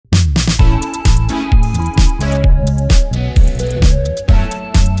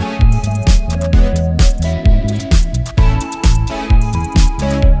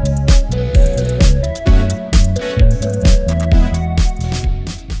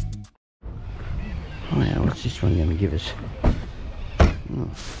What's this one going to give us? Oh,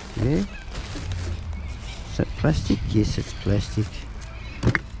 yeah. Is that plastic? Yes, it's plastic.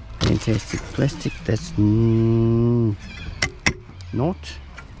 Fantastic plastic. That's not.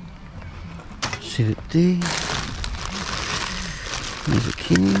 Set it there. There's a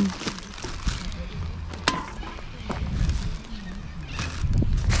can.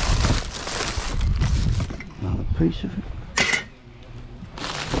 Another piece of it.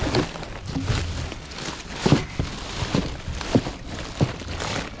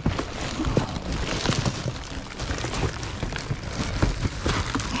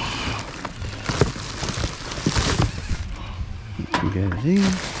 Go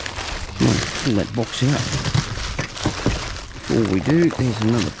there. Pull that box out. Before we do, there's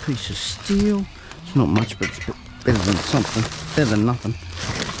another piece of steel. It's not much, but it's better than something. Better than nothing,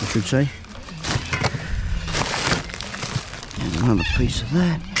 I should say. There's another piece of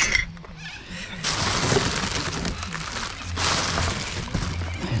that.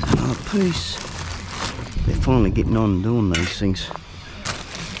 There's another piece. They're finally getting on and doing these things.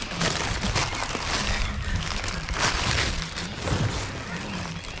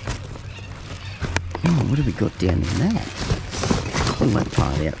 What have we got down in that? Pull that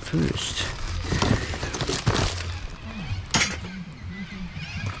part out first.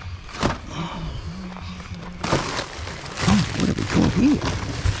 Oh, what have we got here?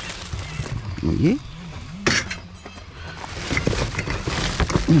 Oh, yeah.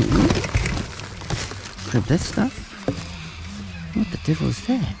 Grab that stuff. What the devil is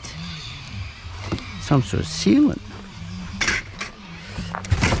that? Some sort of sealant.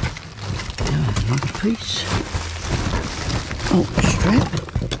 Another piece. Oh, strap.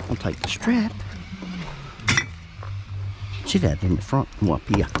 I'll take the strap. Sit out in the front and up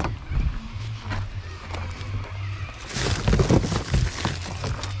here.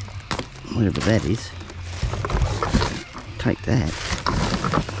 Whatever that is. Take that.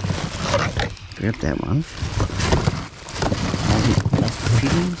 Grab that one. That's the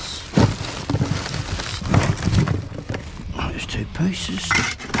fittings. Those two pieces.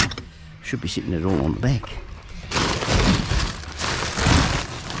 Should be sitting it all on the back.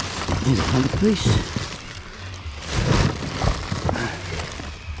 There's another piece.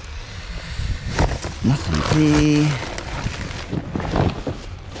 Nothing there.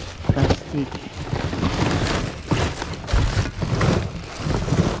 Plastic.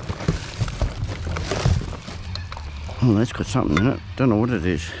 Oh, that's got something in it. Don't know what it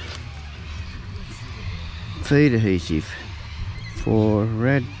is. Feed adhesive for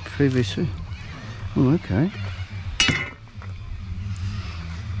rad PVC. Oh, okay.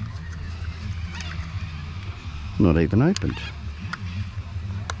 Not even opened.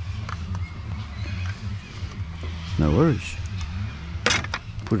 No worries.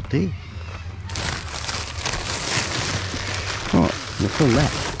 Put it there. Right, we'll fill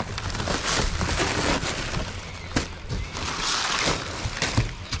that.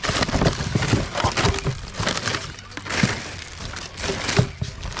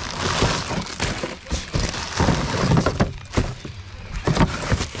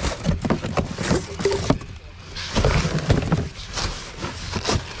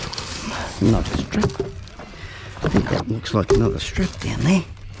 Another strap. I think that looks like another strap down there.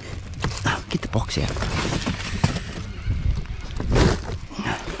 Oh, get the box out.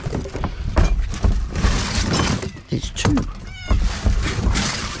 There's two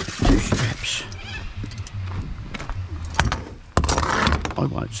straps. I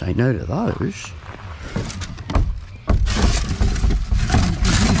won't say no to those.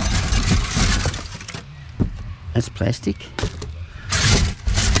 That's plastic.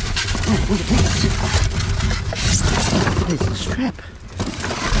 Oh, look at this. There's the strap.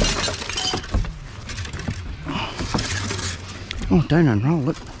 Oh, don't unroll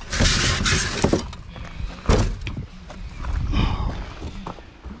it.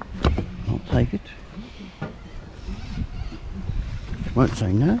 I'll take it. Won't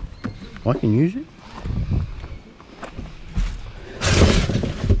say no. I can use it.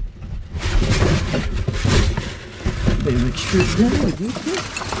 Bit of extrude there, I guess.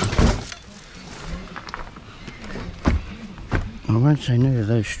 I won't say no to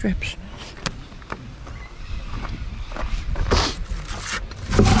those straps.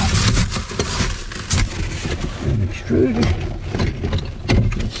 And extruded.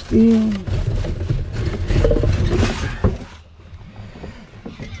 Steel.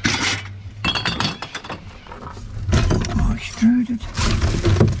 Oh, extruded.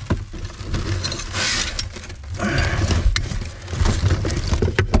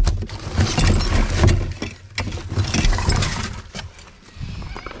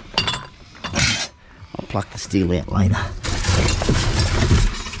 I'll pluck the steel out later.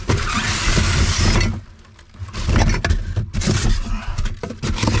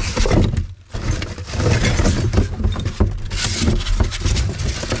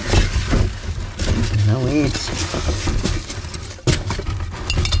 No ants.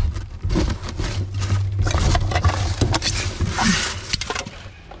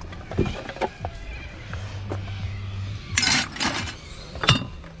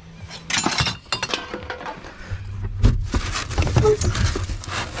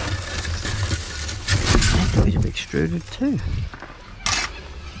 A bit of extruded too.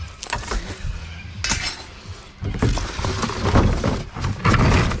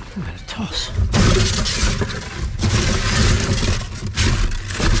 Give it a toss.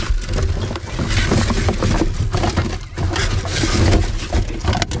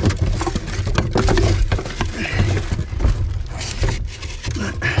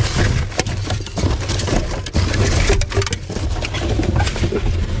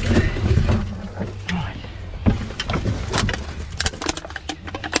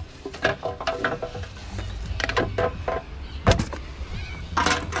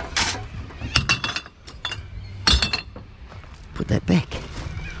 Put that back.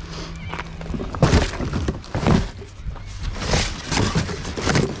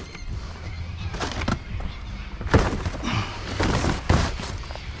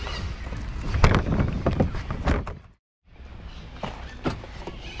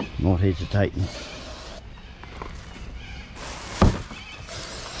 Not hesitating.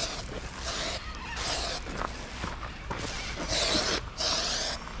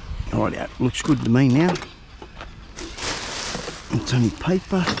 Right, looks good to me now. It's only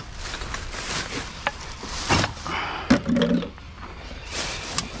paper.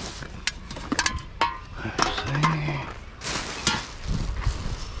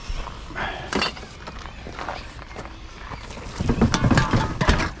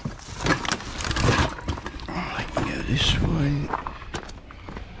 I can go this way.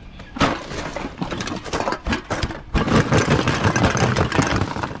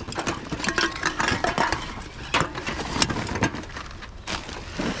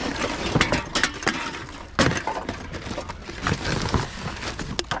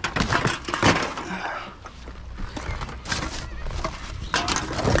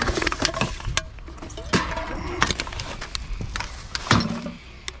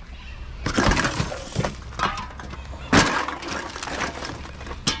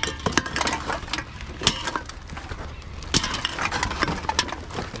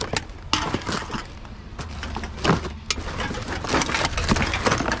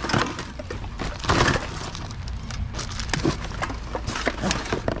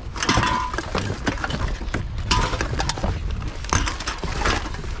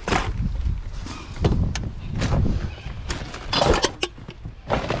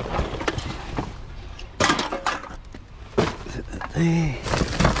 There.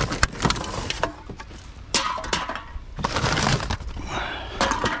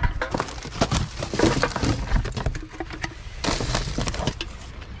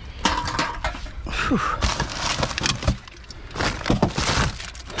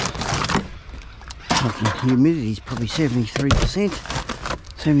 Humidity is probably 73%,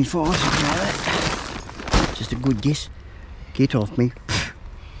 75, something like that. Just a good guess. Get off me.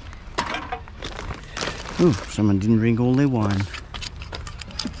 Oh, someone didn't drink all their wine.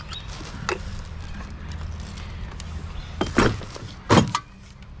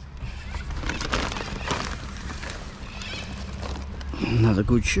 Another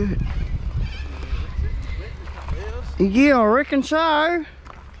good shirt. Yeah, I reckon so.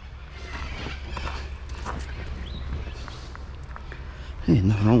 Yeah,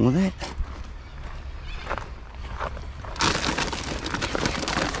 nothing wrong with that.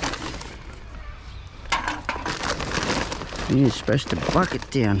 You're supposed to bucket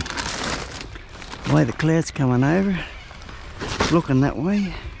down. The way the cloud's coming over, it's looking that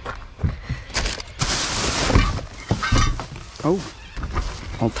way. Oh,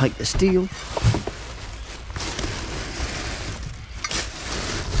 I'll take the steel.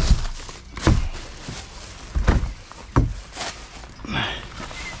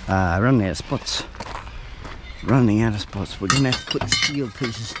 Running out of spots. Running out of spots. We're going to have to put the steel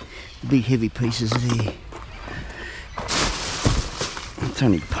pieces, the big heavy pieces there. It's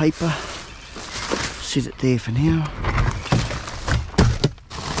only paper. Sit it there for now.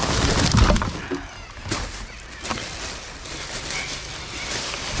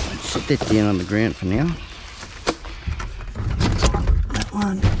 Sit that down on the ground for now. That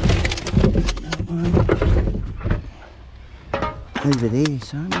one. That one. Over there,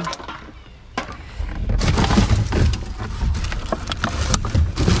 son.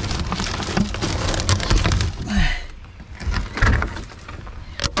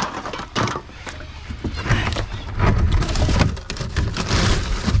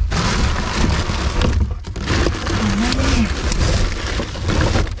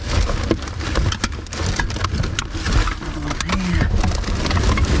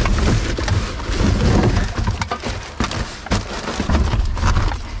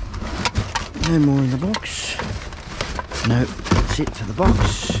 No more in the box. No, that's it for the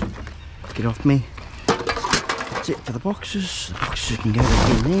box. Get off me. That's it for the boxes. The boxes can go back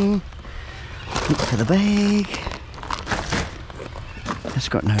in there. Look for the bag. That's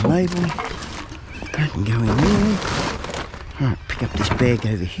got no label. That can go in there. Alright, pick up this bag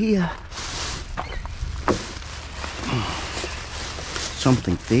over here.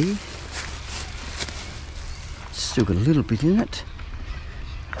 Something there. Still got a little bit in it.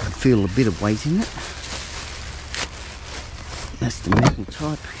 I can feel a bit of weight in it. That's the metal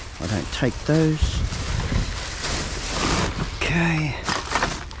type. I don't take those. Okay.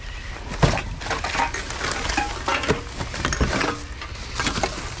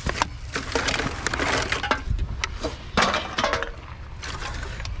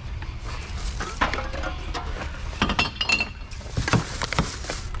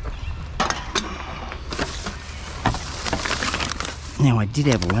 Now I did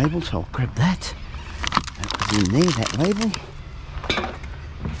have a label, so I'll grab that. That was in there, that label.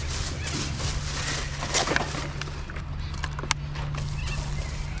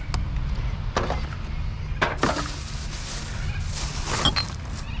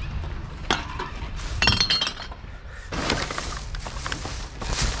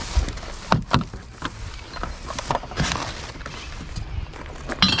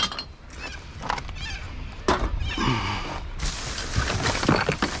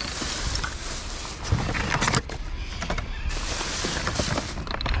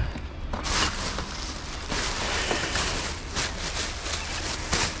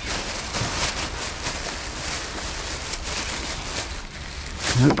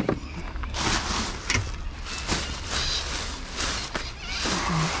 Nope.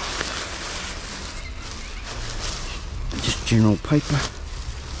 Just general paper.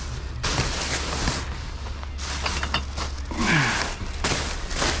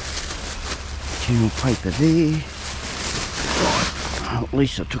 General paper there. Well, at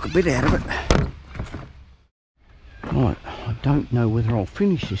least I took a bit out of it. Right, I don't know whether I'll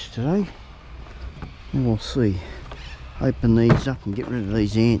finish this today. We'll see. Open these up and get rid of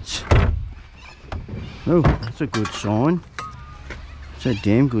these ants. Oh, that's a good sign. It's a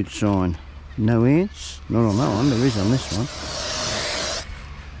damn good sign. No ants? Not on that one, there is on this one.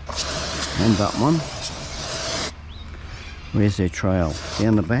 And that one. Where's their trail?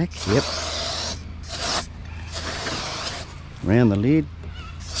 Down the back? Yep. Round the lid.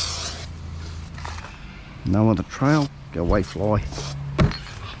 No other trail. Go away, fly.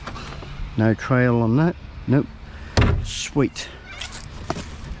 No trail on that. Nope. Sweet.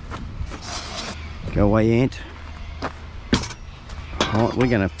 Go away, ant. Right, we're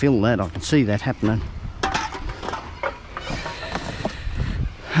going to fill that. I can see that happening.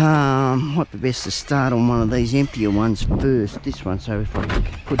 Might be best to start on one of these emptier ones first. This one, so if I can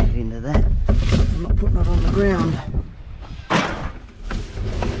put it into that. I'm not putting it on the ground.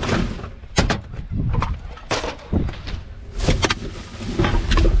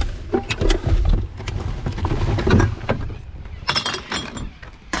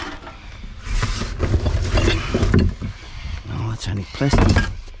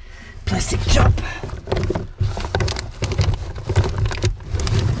 Plastic chop.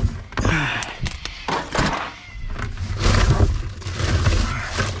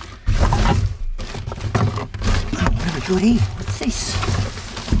 Very goodie. What's this?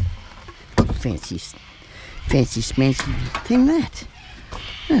 Fancy smancy thing that.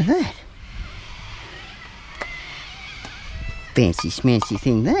 Look at that. Fancy smancy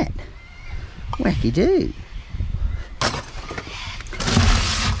thing that. Wacky do.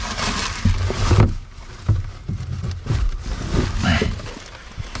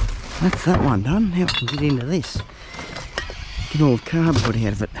 That's that one done. Now I can get into this. Get all the cardboard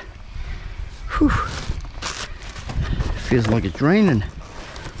out of it. Whew. Feels like it's raining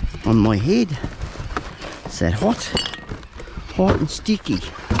on my head. It's that hot. Hot and sticky.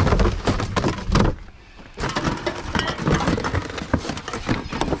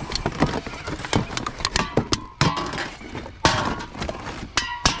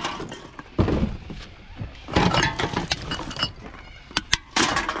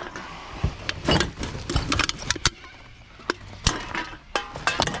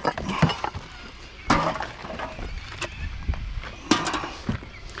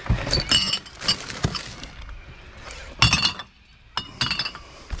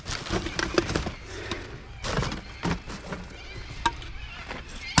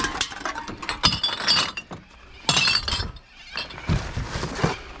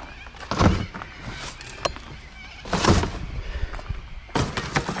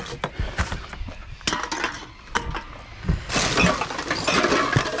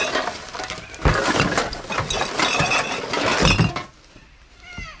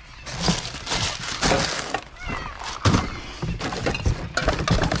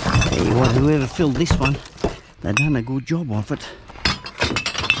 whoever filled this one, they've done a good job of it.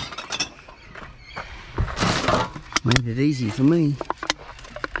 Made it easy for me.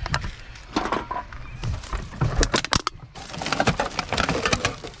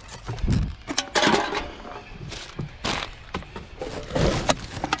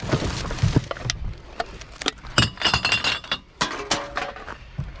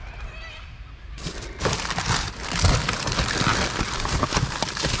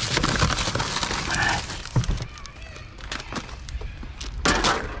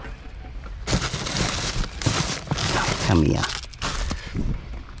 Come here.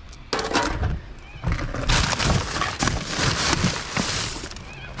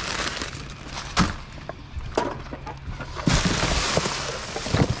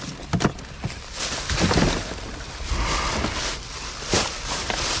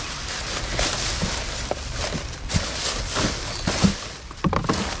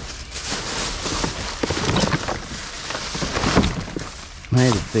 Made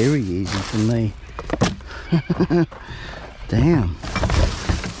it very easy for me. Damn.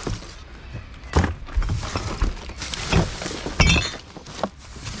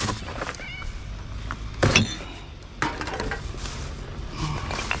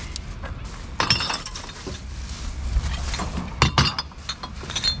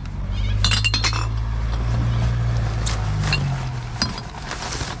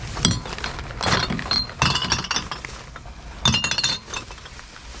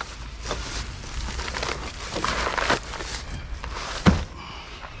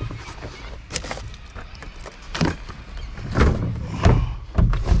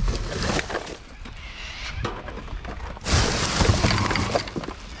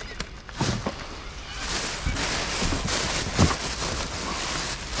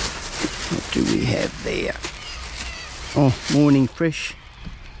 What do we have there? Oh, morning fresh.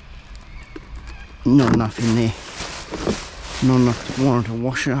 Not enough in there. Not enough to warrant a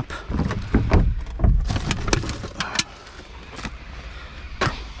wash up.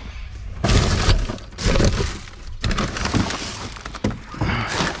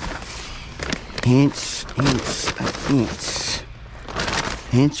 Ants, ants, ants.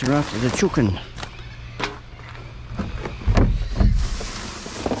 Ants are after the chookin'.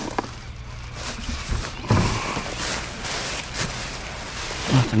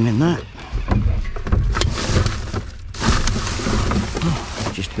 Nothing in that.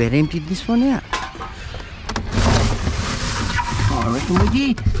 Oh, just about emptied this one out. I reckon we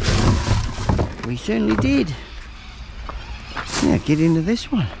did. We certainly did. Now get into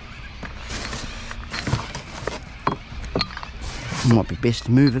this one. Might be best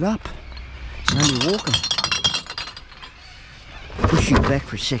to move it up. It's only walking. Push you back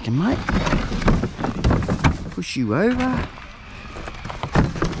for a second, mate. Push you over.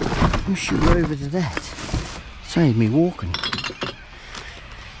 Push you over to that. Save me walking.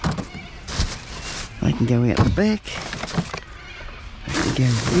 I can go out the back. I can go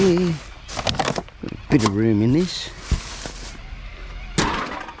there. Got a bit of room in this.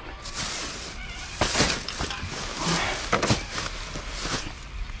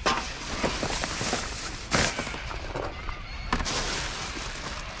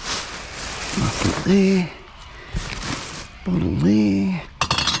 Nothing there. Bottle there.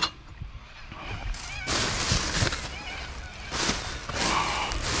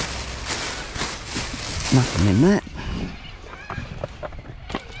 Nothing in that.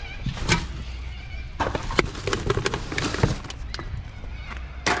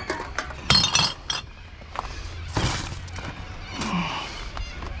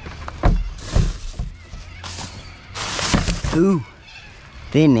 Ooh,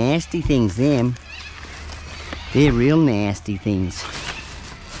 they're nasty things, them. They're real nasty things.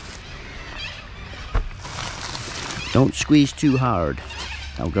 Don't squeeze too hard.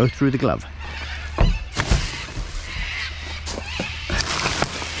 They'll go through the glove.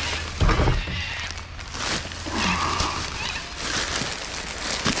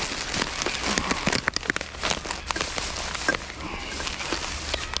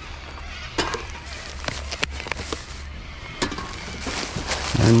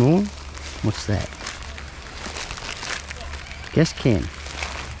 No more? What's that? Gas can.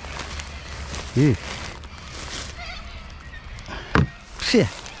 Ew. Phew.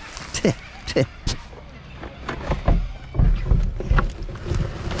 Tch, tch.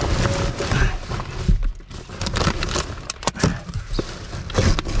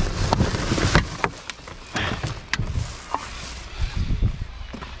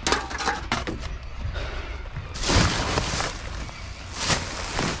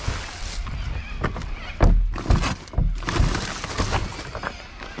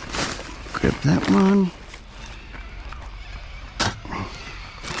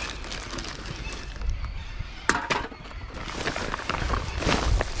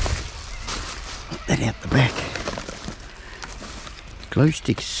 out the back. Glow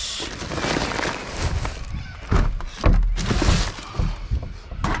sticks.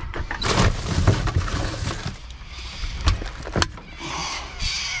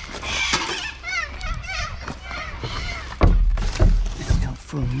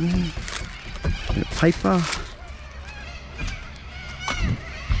 From there, bit of paper.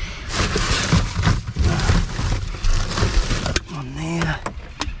 On there.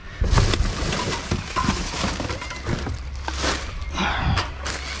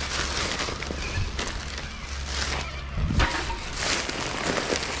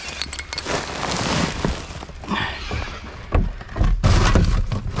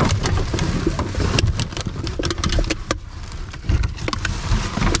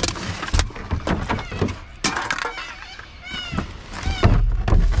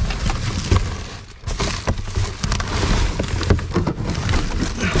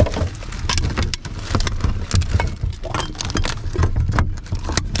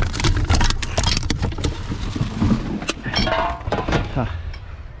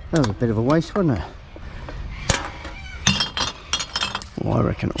 That was a bit of a waste, wasn't it? Well, I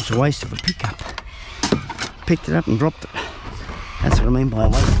reckon it was a waste of a pickup. Picked it up and dropped it. That's what I mean by a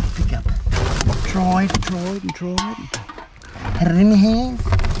waste of a pickup. Tried and tried. Had it in my hand,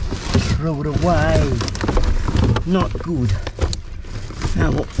 throw it away. Not good.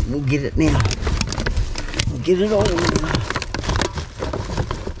 Now we'll get it now. We'll get it all now.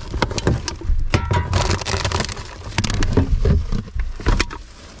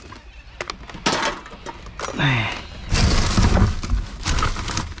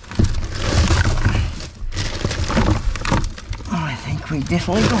 We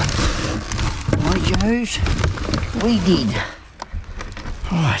definitely got it. By Joes, we did.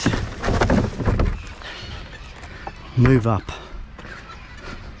 Right. Move up.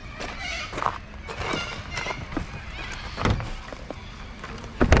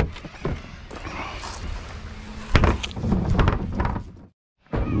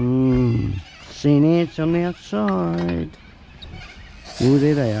 Seen ants on the outside. Oh,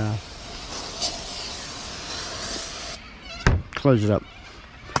 there they are. Close it up.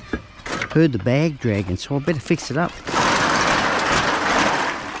 Heard the bag dragging, so I better fix it up.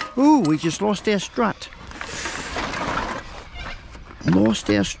 Ooh, we just lost our strut. Lost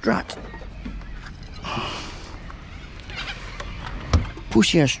our strut.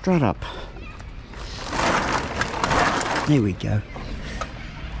 Push our strut up. There we go.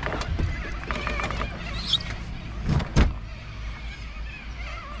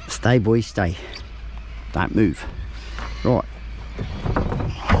 Stay, boys, stay. Don't move. Right.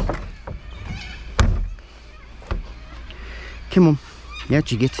 Come on, out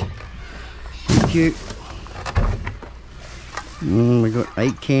you get. Thank you. We got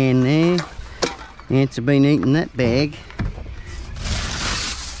 8 can there. Ants have been eating that bag.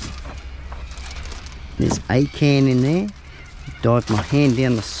 There's a can in there. Dive my hand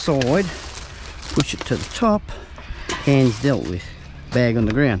down the side, push it to the top. Can's dealt with. Bag on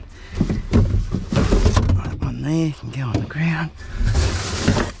the ground. That one there can go on the ground.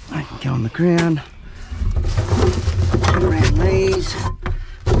 I can go on the ground. Around these,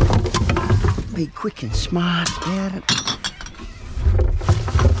 be quick and smart about it.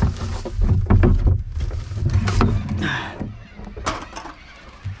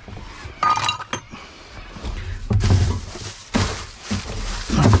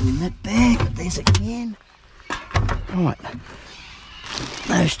 Nothing in that bag, but there's a can. Right,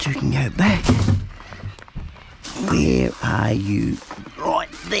 those two can go back. Where are you? Right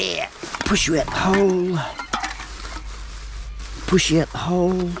there. Push you out the hole. Push you out the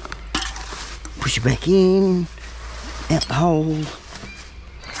hole, push you back in, out the hole.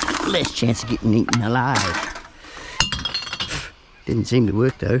 Less chance of getting eaten alive. Didn't seem to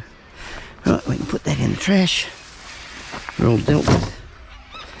work though. Right, we can put that in the trash. We're all dealt with.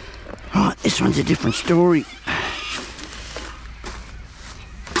 Right, this one's a different story.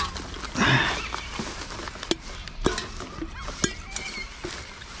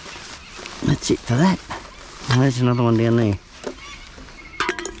 That's it for that. Oh, there's another one down there.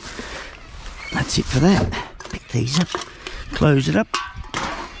 That's it for that. Pick these up, close it up,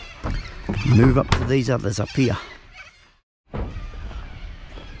 move up to these others up here.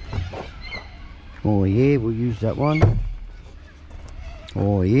 Oh yeah, we'll use that one.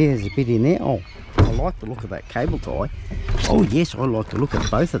 Oh yeah, there's a bit in there. Oh, I like the look of that cable tie. Oh yes, I like the look of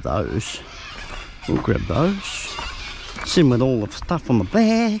both of those. We'll grab those. Same with all the stuff on the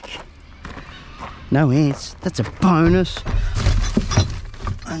back. No ants, that's a bonus.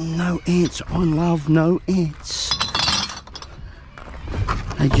 And no ants, I love no ants.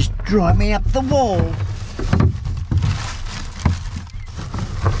 They just drive me up the wall.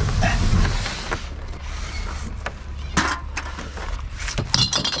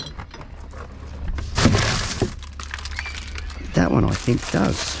 That one I think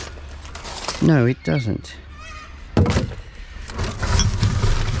does. No, it doesn't. But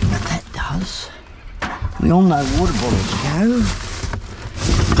that does. We all know water bottles go.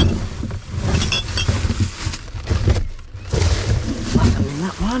 Nothing in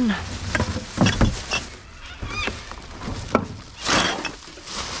that one.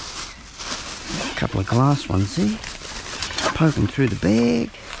 A couple of glass ones there. Poking through the bag.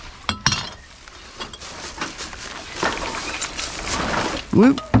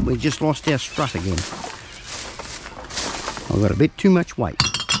 Whoop, we just lost our strut again. I've got a bit too much weight.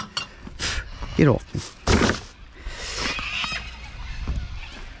 Get off me.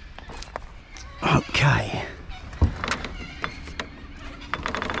 Okay.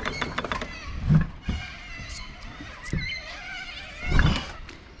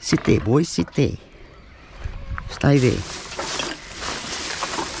 Sit there, boys, sit there. Stay there.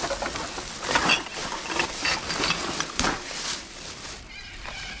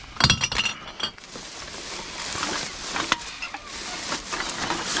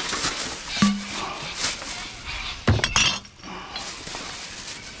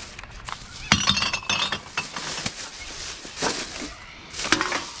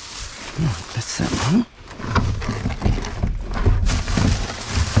 That's that one.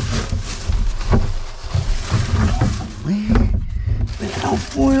 There. Bit of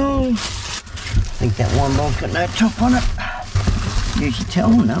foil. I think that one log's got no top on it. Usually tell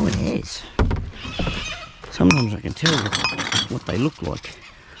them, no it has. Sometimes I can tell what they look like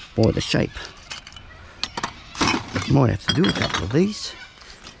by the shape. Might have to do a couple of these.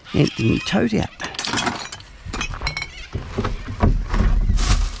 Empty me tote out.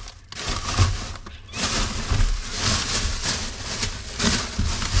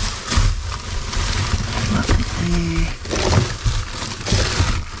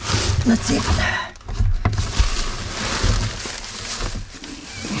 That's it.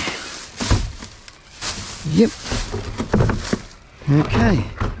 Yep. Okay.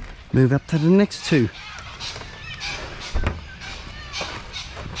 Move up to the next two.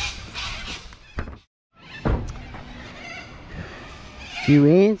 Few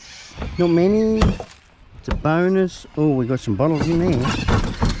ants, not many. It's a bonus. Oh, we got some bottles in there.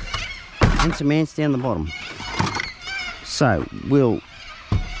 And some ants down the bottom. So we'll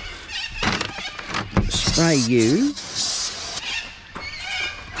spray you,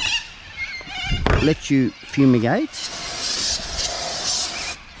 let you fumigate,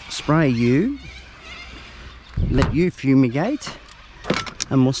 spray you, let you fumigate,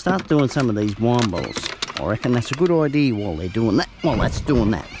 and we'll start doing some of these wine bottles. I reckon that's a good idea while they're doing that. While that's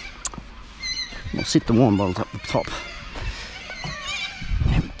doing that, we'll set the wine bottles up the top.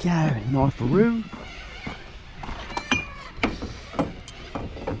 There we go, knife-a-roo.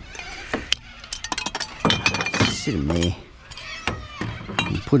 Sit them there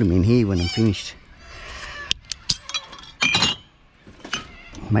and put them in here when I'm finished.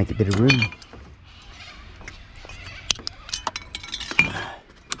 Make a bit of room.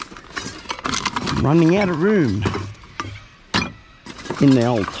 I'm running out of room in the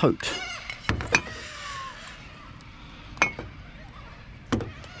old tote.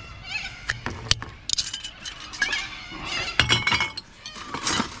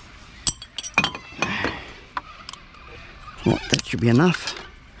 Right, that should be enough.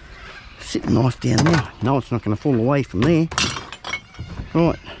 Sit the knife down there. No, it's not going to fall away from there.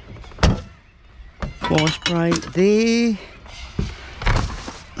 Right. Fire spray there.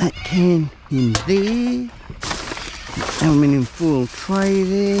 That can in there. Aluminium foil tray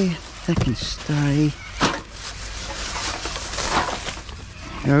there. That can stay.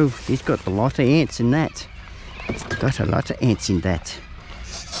 Oh, he's got a lot of ants in that. It's got a lot of ants in that.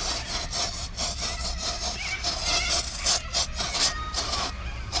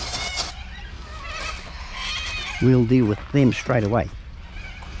 We'll deal with them straight away.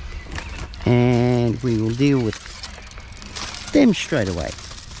 And we will deal with them straight away.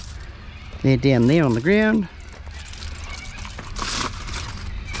 They're down there on the ground.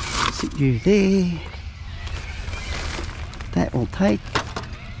 Sit you there. That will take.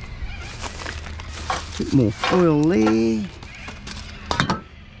 A bit more foil there.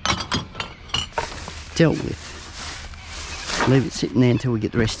 Dealt with. Leave it sitting there until we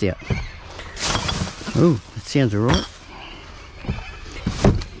get the rest out. Oh, that sounds alright.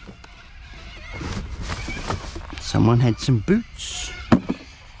 Someone had some boots.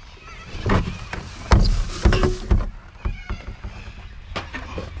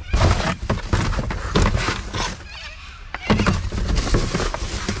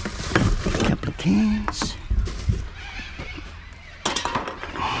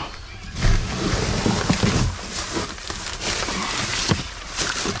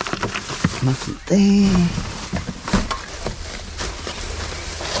 Nothing there.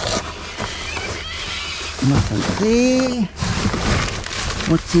 Nothing there.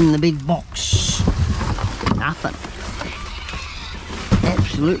 What's in the big box? Nothing.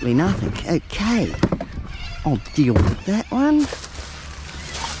 Absolutely nothing. Okay. I'll deal with that one.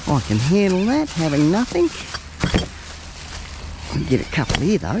 I can handle that, having nothing. I'll get a couple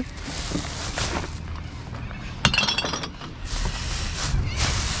here though.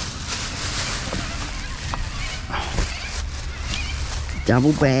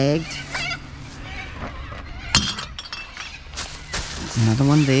 Double bagged. There's another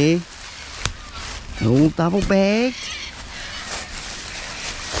one there. All double bagged.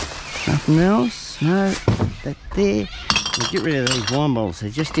 Nothing else. No, that there. We'll get rid of these wine bottles. They're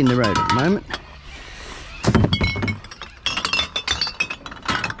just in the road at the moment.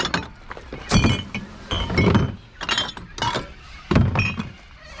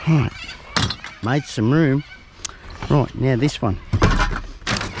 Right. Made some room. Right, now this one.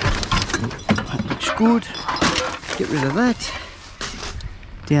 That looks good. Get rid of that.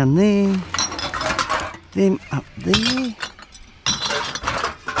 Down there. Them up there.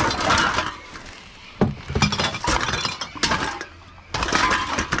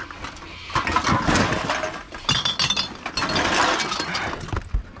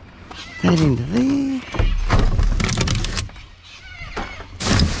 That into there.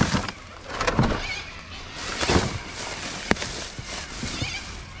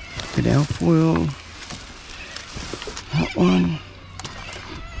 Bit of alfoil. That one.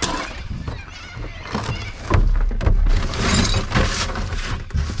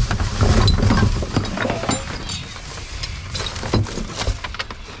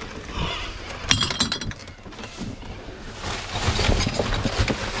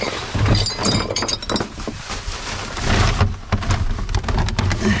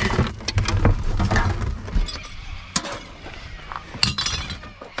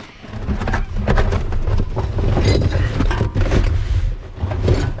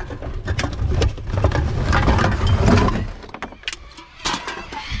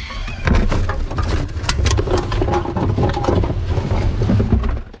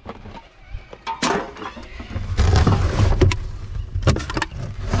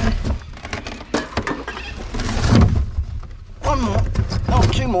 One more. Oh,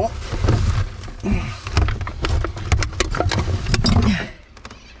 two more.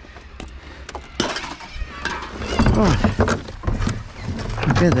 Right.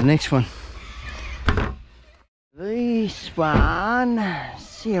 I'll go to the next one. This one,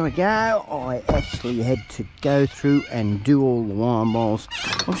 here we go. I actually had to go through and do all the wine bottles.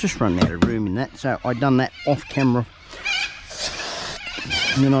 I was just running out of room in that, so I done that off camera.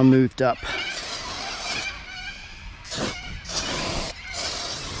 And then I moved up.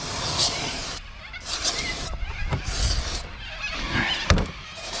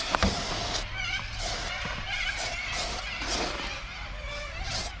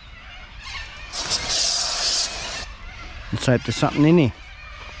 Let's hope there's something in here.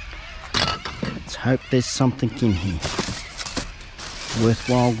 Let's hope there's something in here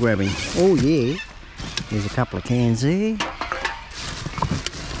worthwhile grabbing. Oh yeah, there's a couple of cans there.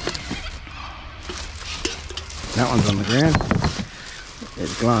 That one's on the ground.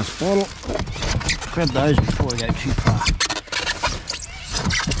 There's a glass bottle. Grab those before I go too far.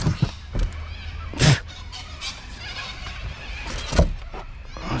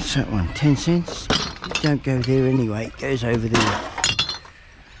 What's that one? 10 cents? Don't go there anyway, it goes over there.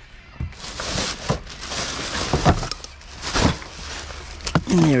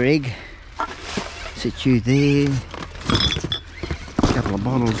 And their egg. Sit you there. A couple of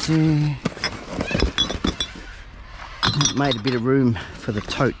bottles there. Made a bit of room for the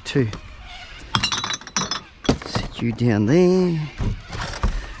tote too. Sit you down there.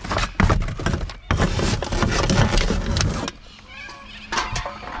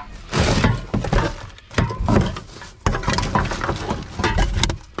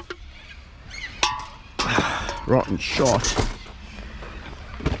 Rotten shot.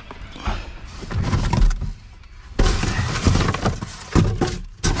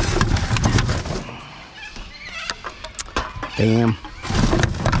 Damn.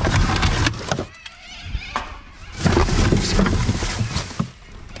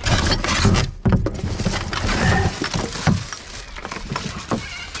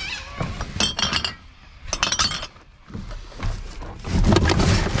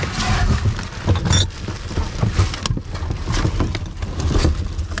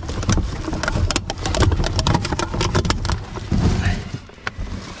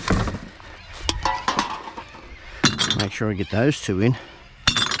 Make sure I get those two in.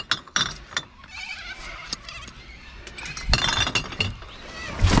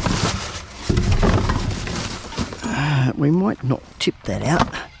 might not tip that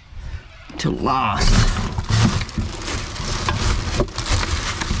out till last.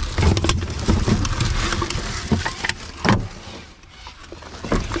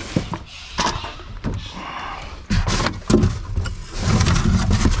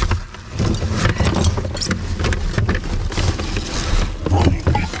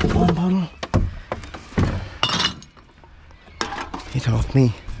 One bottle. Get off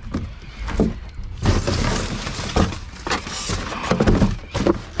me.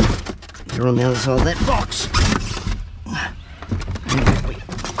 You're on the other side of that box.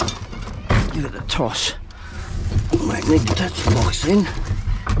 Give it a toss. Might need to touch the box then.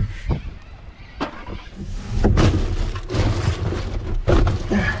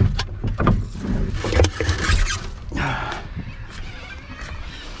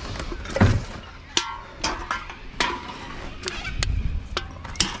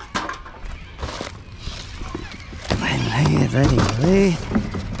 And there, that in there.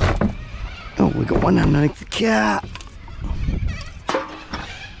 Oh, we got one underneath the car.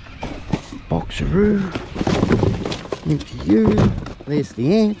 Boxeroo. Empty you. There's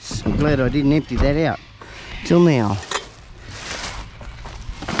the ants. I'm glad I didn't empty that out till now.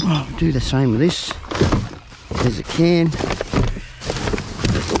 I'll do the same with this. There's a can.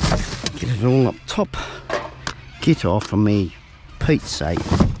 Get it all up top. Get off for me, Pete's sake.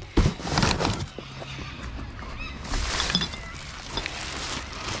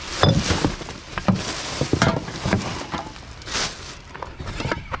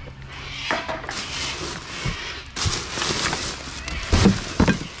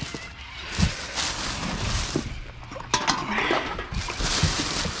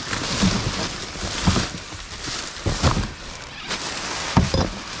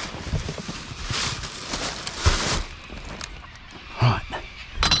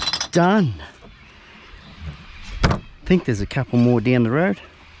 Done. Think there's a couple more down the road.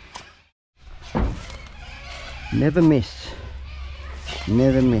 Never miss.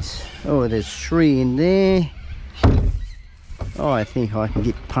 Never miss. Oh, there's 3 in there. Oh, I think I can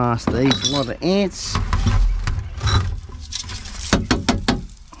get past these. A lot of ants. I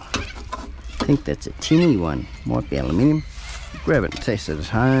think that's a tinny one. Might be aluminium. Grab it and test it at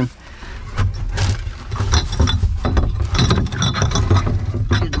home.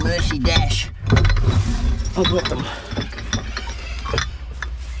 Mercy dash. I've got them.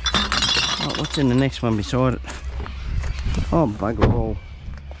 Oh, what's in the next one beside it? Oh, bugger all.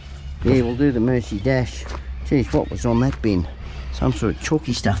 Yeah, we'll do the Mercy dash. Geez, what was on that bin? Some sort of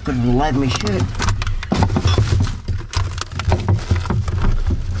chalky stuff. Got it all over my shirt.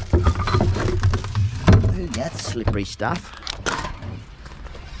 Ooh, that's slippery stuff.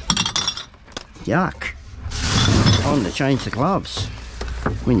 Yuck. Time to change the gloves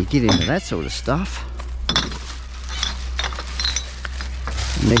when you get into that sort of stuff.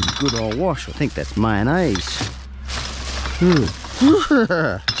 Needs a good old wash. I think that's mayonnaise.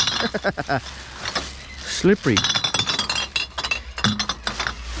 Slippery.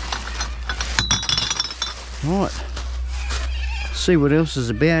 Right. See what else is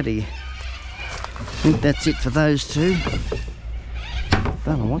about here. I think that's it for those two.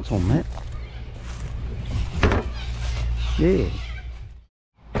 Don't know what's on that. Yeah.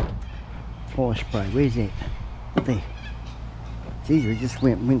 Fire spray, where's that? There. Geez, we just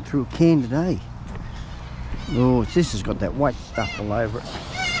went through a can today. Oh, this has got that white stuff all over it.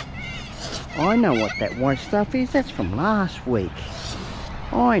 I know what that white stuff is. That's from last week.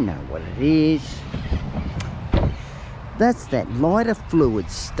 I know what it is. That's that lighter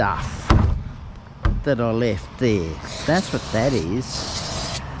fluid stuff that I left there. That's what that is.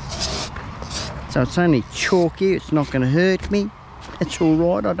 So it's only chalky. It's not going to hurt me. It's all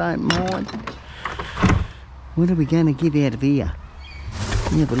right. I don't mind. What are we going to get out of here?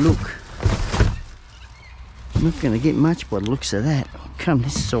 Have a look. I'm not going to get much by the looks of that. Come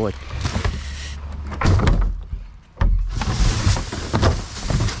this side.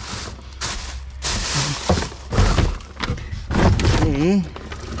 There.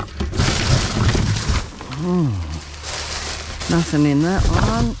 Oh, nothing in that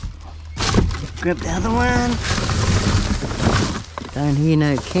one. Grab the other one. Don't hear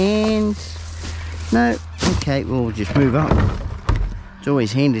no cans. No. Okay, well, we'll just move up. It's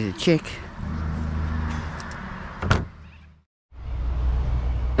always handy to check.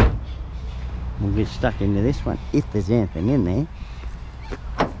 We'll get stuck into this one if there's anything in there.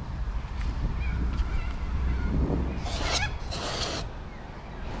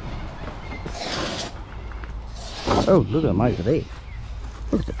 Oh, look at them over there.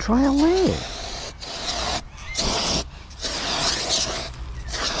 Look at the trail there.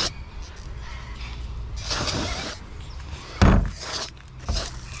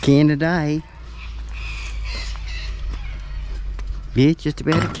 can a day. Yeah, just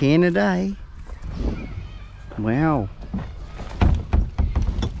about a can a day. Wow.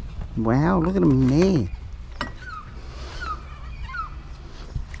 Wow, look at them in there.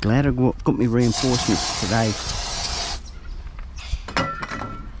 Glad I got me reinforcements today.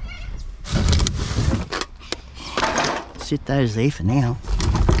 Sit those there for now.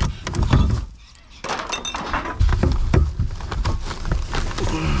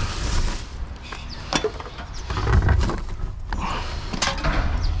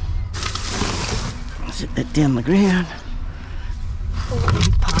 Sit that down the ground.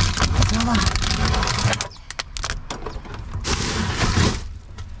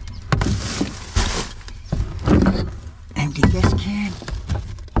 Empty gas can.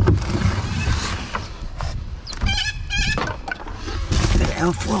 Bit of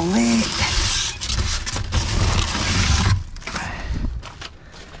alfoil there.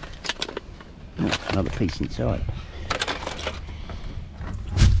 Oh, another piece inside.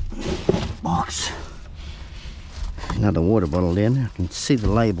 Box. Another water bottle down there. I can see the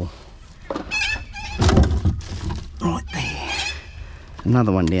label. Right there.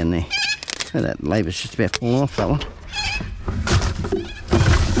 Another one down there. So that label's just about falling off, that one.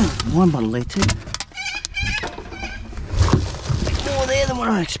 One bottle there too. More there than what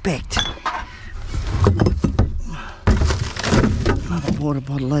I expect. Another water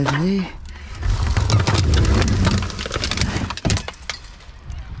bottle over there.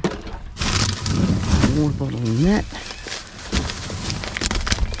 Water bottle in that.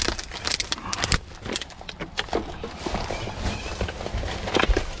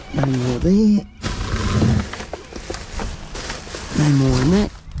 No more there. No more in that.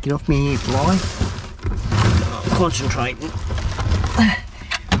 Get off me, fly. Concentrating.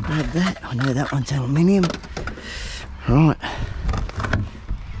 Grab that. I know that one's aluminium. Right.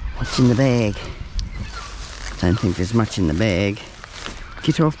 What's in the bag? Don't think there's much in the bag.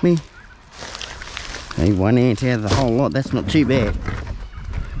 Get off me. Only one ant out of the whole lot. That's not too bad.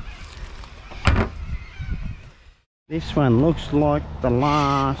 This one looks like the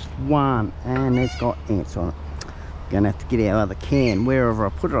last one, and it's got ants on it. Gonna have to get our other can. Wherever I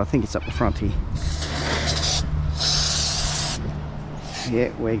put it, I think it's up the front here.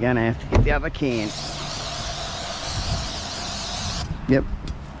 Yeah, we're gonna have to get the other can. Yep.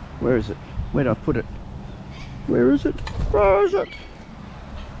 Where is it? Where did I put it? Where is it? Where is it?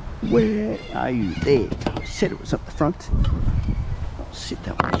 Where are you? There. I said it was up the front. I'll sit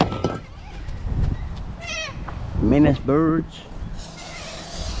that way. Menace birds.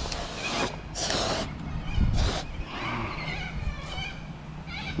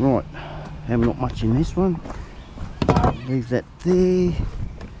 Right, haven't got much in this one. Leave that there.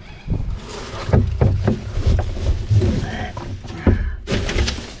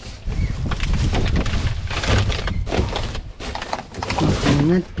 Nothing in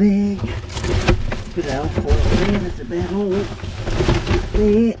that bag. Bit of alfoil there, that's about all.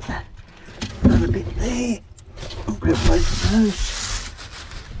 There. Another bit there. I'll grab both of those.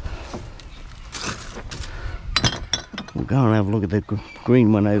 We'll go and have a look at the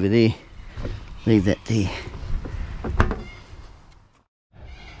green one over there. Leave that there.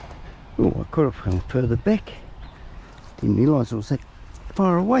 Oh, I could have come further back. Didn't realise it was that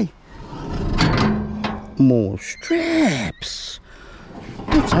far away. More straps.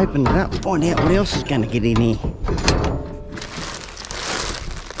 Let's open it up and find out what else is going to get in here.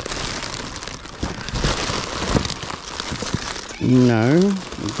 No,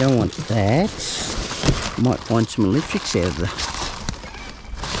 we don't want that. Might find some electrics out of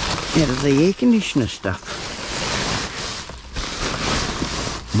the air conditioner stuff.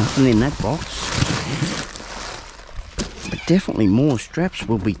 Nothing in that box. But definitely more straps.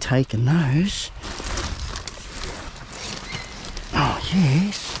 Will be taking those. Oh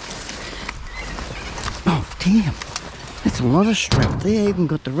yes. Oh damn. That's a lot of strap there. Even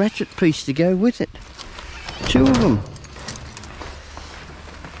got the ratchet piece to go with it. 2 of them.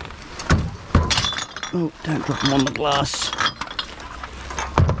 Oh, don't drop them on the glass.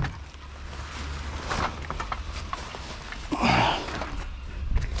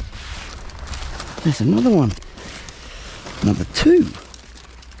 There's another one. Number 2.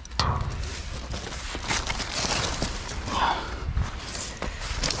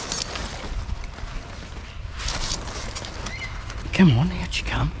 Come on, out you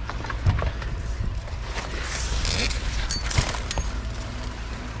come.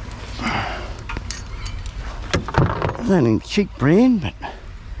 Not any cheap brand, but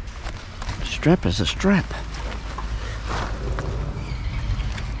a strap is a strap.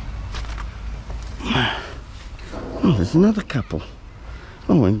 Oh, there's another couple.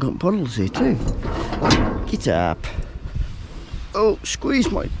 Oh, and got bottles there too. Get up. Oh, squeeze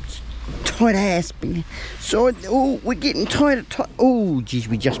my tight ass. So, oh, we're getting tighter. Oh, geez,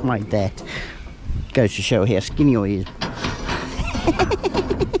 we just made that. Goes to show how skinny I is.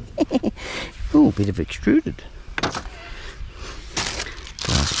 Oh, a bit of extruded. Glass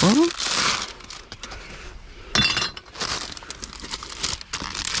bottle.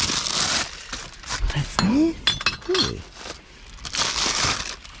 That's there. Ooh.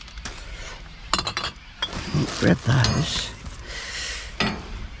 Grab those.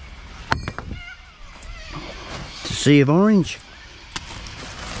 It's a sea of orange.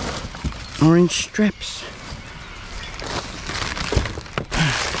 Orange straps.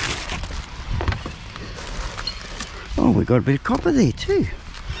 Oh, we got a bit of copper there too.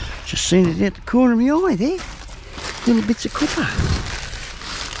 Just seen it out the corner of my eye there. Little bits of copper.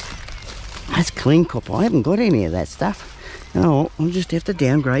 That's clean copper. I haven't got any of that stuff. Oh, I'll just have to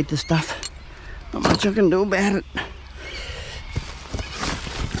downgrade the stuff. Not much I can do about it.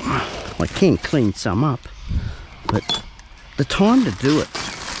 I can clean some up, but the time to do it,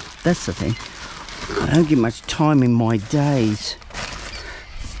 that's the thing. I don't get much time in my days.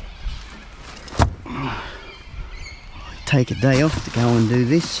 Take a day off to go and do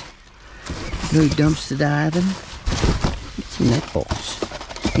this. Go dumpster diving. What's in that box?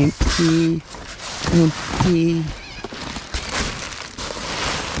 Empty. Empty.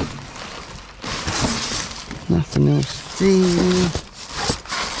 Nothing else there.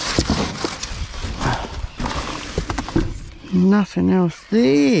 Nothing else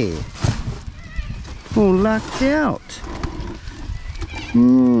there. All lucked out.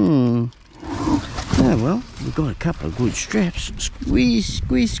 Oh well, we've got a couple of good straps. Squeeze,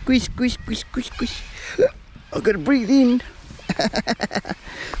 squeeze, squeeze, squeeze, squeeze, squeeze, squeeze. I've got to breathe in.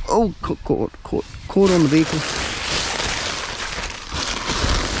 Oh, caught on the vehicle.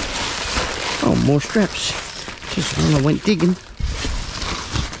 Oh, more straps. Just when I went digging.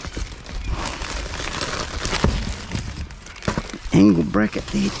 Angle bracket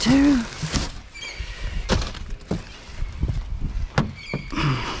there too.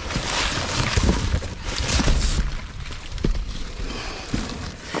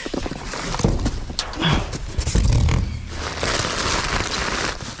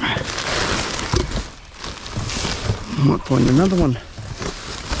 Might find another one.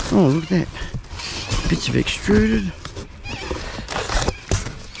 Oh, look at that. Bits of extruded.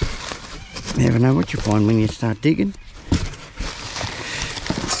 You never know what you find when you start digging.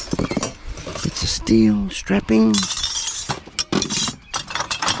 Bits of steel, strapping.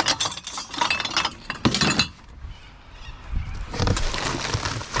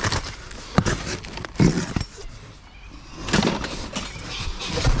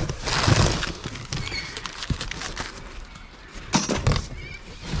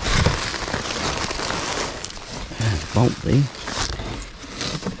 Bolt there.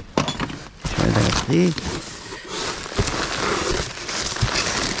 Throw that up there.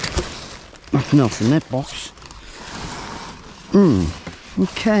 Nothing else in that box.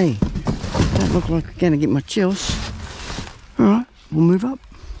 Okay. Don't look like we're going to get much else. Alright, we'll move up.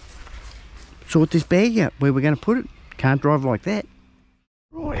 Sort this bag out where we're going to put it. Can't drive like that.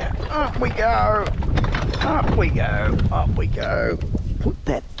 Right, up we go. Up we go. Up we go. Put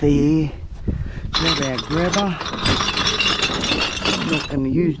that there. Grab our grabber. Not going to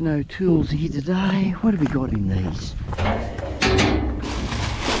use no tools here today. What have we got in these?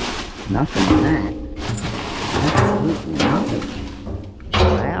 Nothing in that. Absolutely nothing.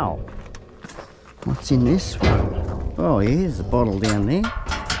 Wow. What's in this one? Oh, here's a bottle down there.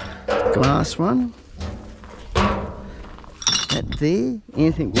 Glass one. That there.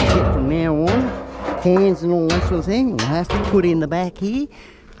 Anything we get from now on. Cans and all that sort of thing. We'll have to put in the back here.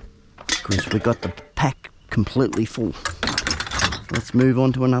 Because we got the pack completely full. Let's move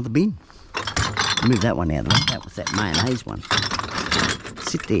on to another bin. Move that one out of the way. That was that mayonnaise one.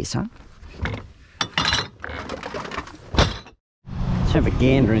 Sit there, son. Let's have a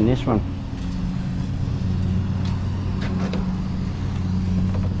gander in this one.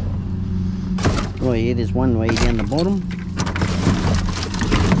 Oh yeah, there's one way down the bottom.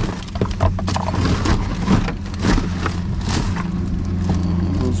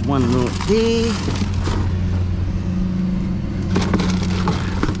 There's one right there.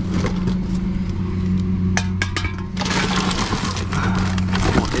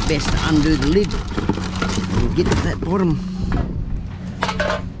 Best to undo the lid and get to that bottom.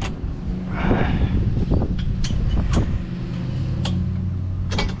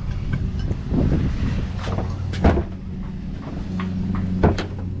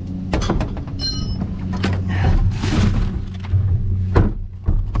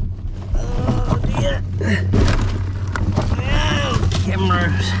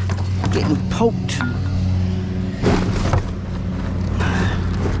 camera's getting poked.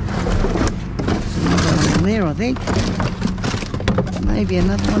 There's another one in there, I think. Maybe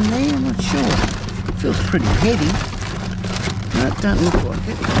another one there, I'm not sure. It feels pretty heavy. No, it don't look like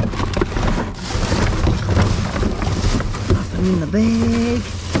it. Nothing in the bag.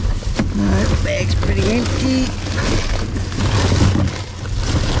 No, the bag's pretty empty.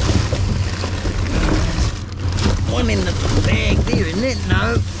 One in the bag there, isn't it?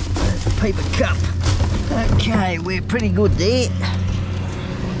 No, that's a paper cup. Okay, we're pretty good there.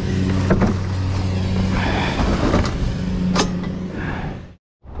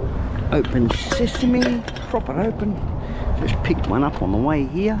 Open sesame, prop it open. Just picked one up on the way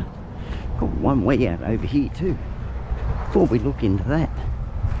here. Got one way out over here too. Before we look into that.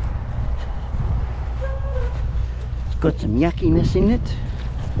 It's got some yuckiness in it.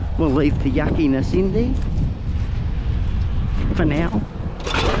 We'll leave the yuckiness in there for now.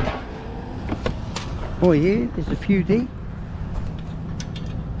 Oh yeah, there's a few there.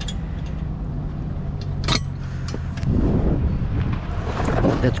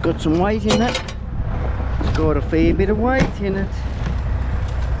 That's got some weight in it. It's got a fair bit of weight in it.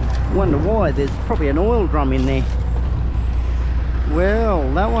 Wonder why. There's probably an oil drum in there.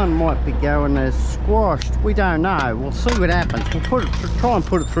 Well, that one might be going as squashed. We don't know. We'll see what happens. We'll try and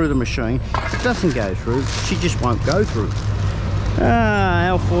put it through the machine. If it doesn't go through, she just won't go through. Ah,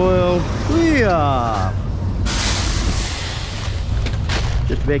 alfoil clear.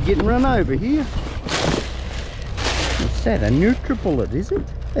 Just about getting run over here. Is that a NutriBullet, is it?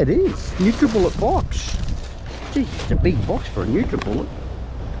 It is. NutriBullet box. Gee, it's a big box for a NutriBullet.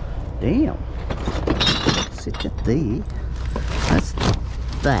 Damn. Sit that there. That's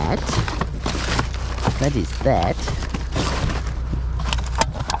that. That is that.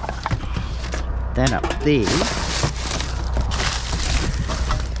 That up there.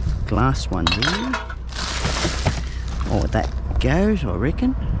 Glass one there. Oh, that goes, I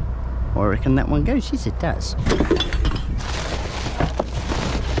reckon. I reckon that one goes. Yes, it does.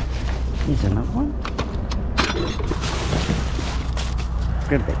 Here's another one.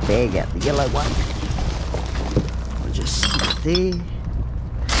 Grab that bag out, the yellow one. I'll just stick it there.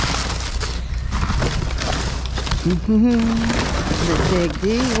 That bag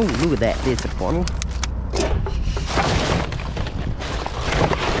there. Oh, look at that. There's a bottle.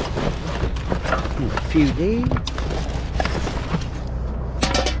 There's a few there.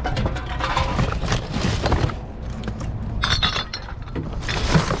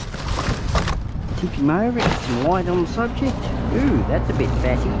 Tip him over, get some light on the subject. Ooh, that's a bit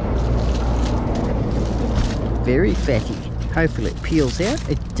fatty. Very fatty. Hopefully it peels out.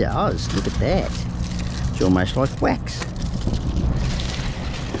 It does, look at that. It's almost like wax.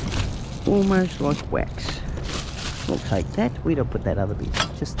 Almost like wax. We'll take that. Where'd I put that other bit?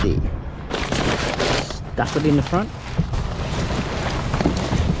 Just there. Stuff it in the front.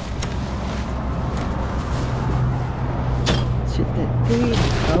 Sit that there.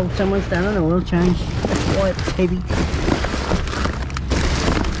 Oh, someone's done an oil change. That's why it's heavy.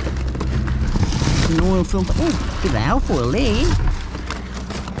 An oil filter. Oh, bit of alfoil there.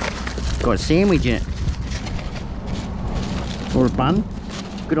 Got a sandwich in it. Or a bun.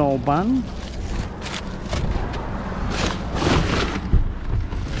 Good old bun.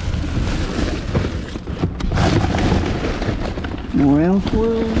 More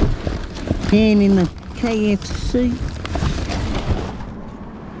alfoil. Pan in the KFC.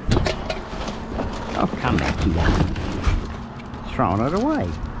 I'll come back here. Throwing it away.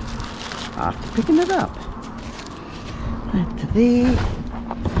 After picking it up. That to there.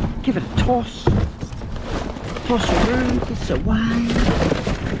 Give it a toss. Toss it through. Gets away.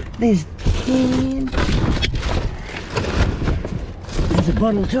 There's the can. There's a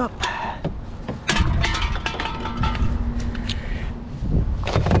bottle top.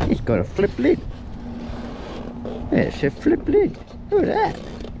 It's got a flip lid. It's a flip lid. Look at that.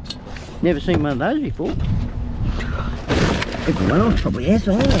 Never seen one of those before. Everyone else probably has,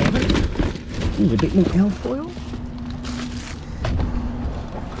 I haven't. There's a bit more alfoil.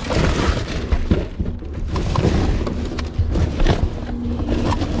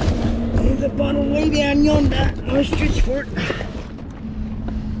 There's a bottle way down yonder. No stretch for it.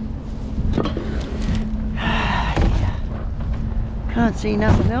 Can't see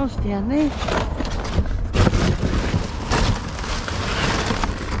nothing else down there.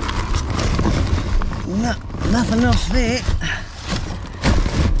 No, nothing else there.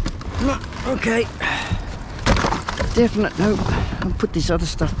 No, okay. Definite nope. I'll put this other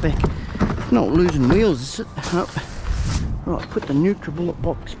stuff back. Not losing wheels, is it? Nope. Right, put the NutriBullet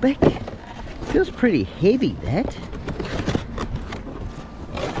box back. Feels pretty heavy, that.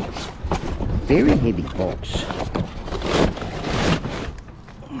 very heavy box.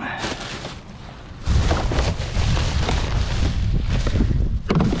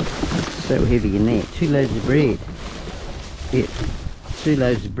 So heavy in there. 2 loads of bread. Yeah, 2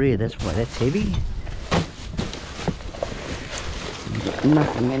 loads of bread, that's why that's heavy.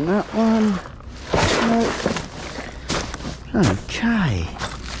 Nothing in that one. No. Okay.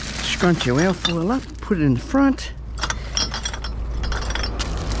 Scrunch your alfoil up, put it in the front.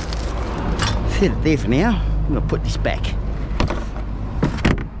 Set it there for now. I'm going to put this back.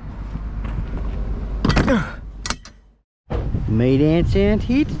 Meat ants out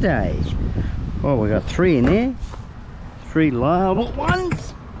here today. Oh, we got 3 in there. 3 liable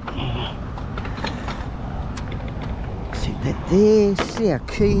ones. Set that there. See our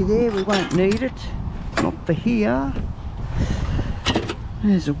key there. We won't need it. Not for here.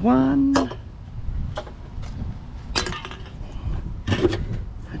 There's a 1.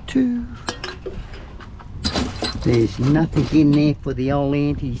 A 2. There's nothing in there for the old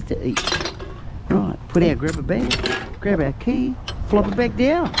anties to eat. Right, put our grabber bag, grab our key, flop it back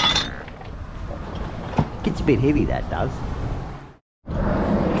down. Gets a bit heavy, that does.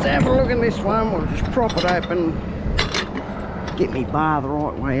 Let's have a look at this one. We'll just prop it open, get me bar the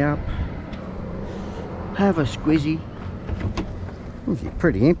right way up, have a squizzy. It's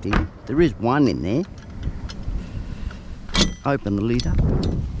pretty empty. There is 1 in there. Open the lid up.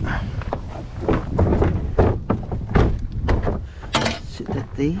 Sit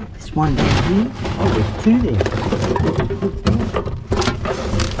that there. There's 1 down here. Oh, there's 2 there.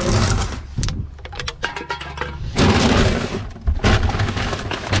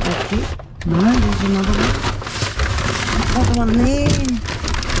 That's it. No, there's another one. Another one there.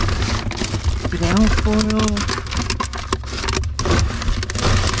 Bit of alfoil.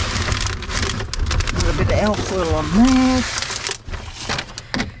 A bit of alfoil on that.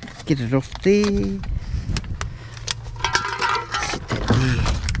 Get it off there. Sit that there.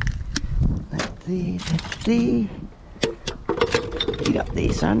 That there, that there. Get up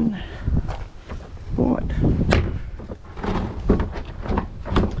there, son. Right.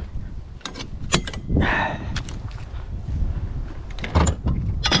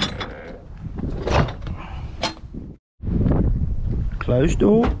 Closed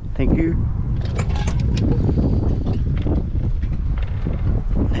door. Thank you.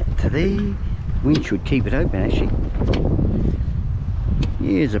 There. Wind should keep it open actually.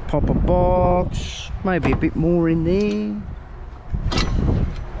 Here's a popper box, maybe a bit more in there.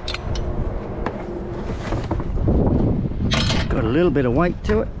 Got a little bit of weight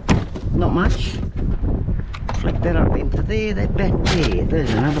to it, not much. Flick that up into there, that back there.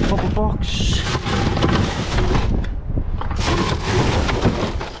 There's another popper box.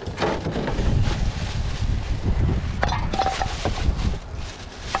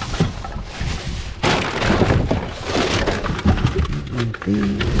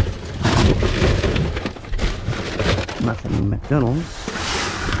 Nothing in McDonald's.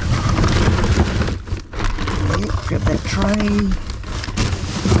 Yeah, grab that tray.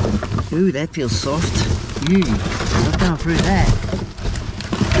 Ooh, that feels soft. Ew, I've gone through that.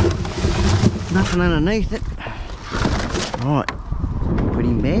 Nothing underneath it. Right, put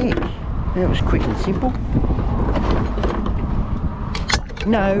him back. That was quick and simple.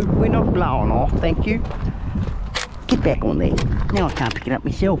 No, we're not blowing off, thank you. Get back on there. Now I can't pick it up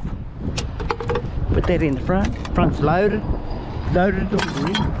myself. Put that in the front. Front's loaded. Loaded to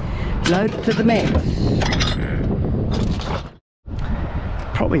the max.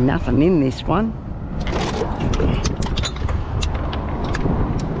 Probably nothing in this one.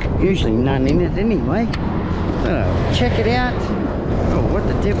 Usually none in it anyway. Oh, check it out. Oh, what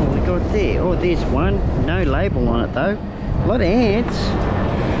the devil we got there? Oh, there's 1. No label on it though. A lot of ants.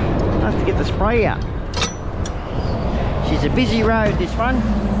 I have to get the spray out. She's a busy road, this one.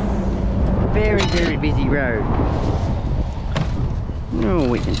 Very, very busy road. Oh,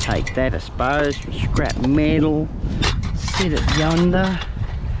 we can take that, I suppose. Scrap metal. Set it yonder.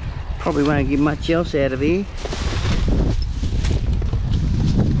 Probably won't get much else out of here.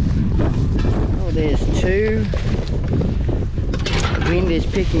 Oh, there's 2. The wind is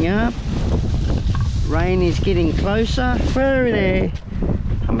picking up. Rain is getting closer. Where are they?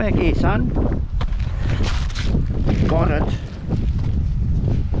 Come back here, son. Got it.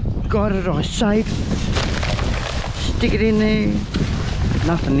 Got it, I saved it. Stick it in there.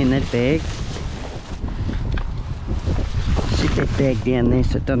 Nothing in that bag. Sit that bag down there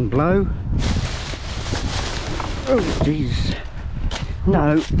so it doesn't blow. Oh, Jesus.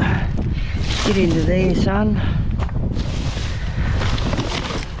 No. Get into there, son.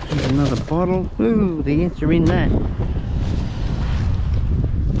 There's another bottle. Ooh, the ants are in that.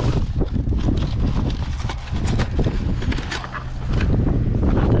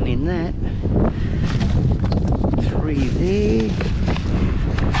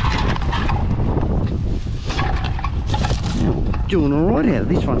 doing alright out of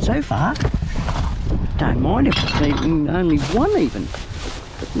this one so far. Don't mind if it's even only one even.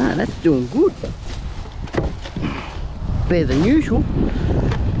 But no, that's doing good. Better than usual.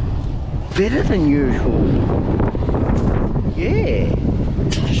 Better than usual. Yeah.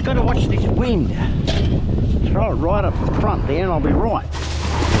 Just got to watch this wind. Throw it right up the front there and I'll be right.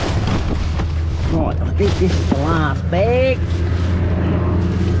 Right, I think this is the last bag.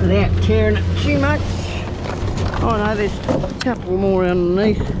 Without tearing it too much. Oh no, there's a couple more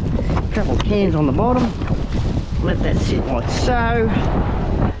underneath. A couple of cans on the bottom. Let that sit like so.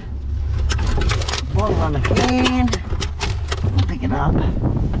 Bottle on the can. Pick it up.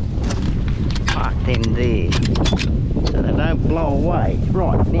 Park them there. So they don't blow away.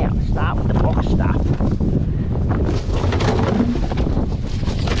 Right, now start with the box stuff.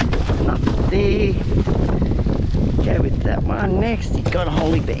 Nothing there. Go with that one next. You've got a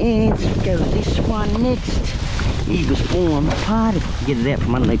whole heap of ants. Go with this one next. He was falling apart if you can get it out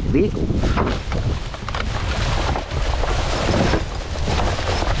from underneath the vehicle.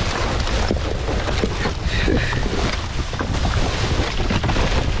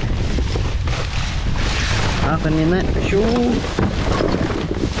 Nothing in that for sure.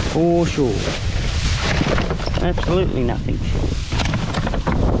 For sure. Absolutely nothing.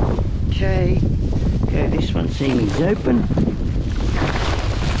 Okay. Go this one, seeing he's open.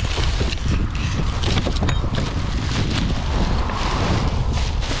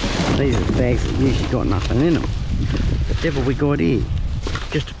 These are the bags that usually got nothing in them. The devil we got here,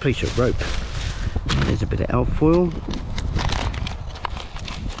 just a piece of rope. There's a bit of alfoil.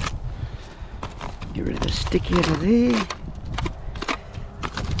 Get rid of the stick out of there.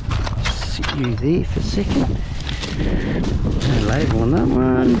 Sit you there for a second. No label on that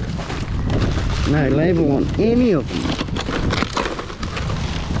one. No label on any of them.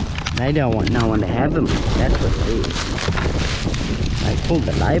 They don't want no one to have them. That's what it is. They pulled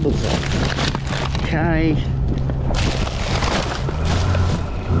the labels off. Okay.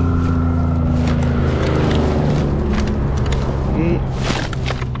 Yeah.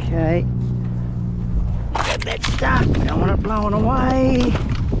 Okay. Got that stuff. We don't want it blowing away.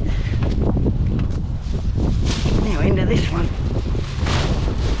 Now into this one.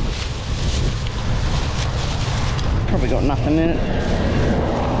 Probably got nothing in it.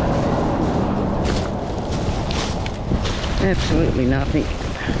 Absolutely nothing.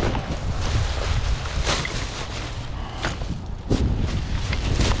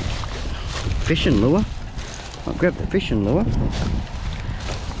 Fishing lure. I'll grab the fishing lure.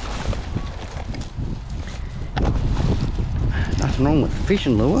 Nothing wrong with the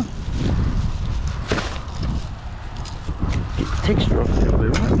fishing lure. Get the texture off it, it'll be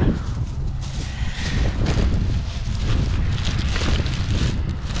right.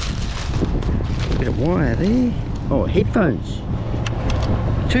 Bit of wire there. Oh, headphones.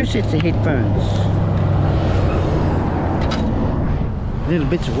 2 sets of headphones. Little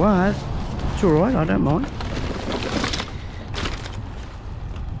bits of wires. It's alright, I don't mind.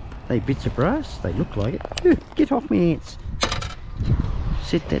 They bits of brass, they look like it. Ooh, get off me ants.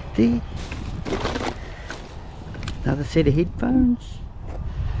 Set that there. Another set of headphones.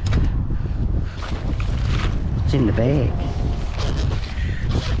 It's in the bag.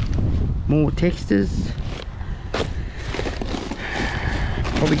 More textures.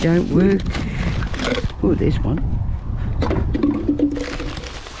 Probably don't work. Oh, there's one.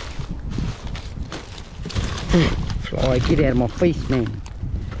 Fly, get out of my face, man.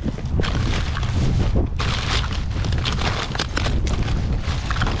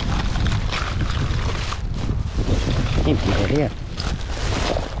 Empty that out.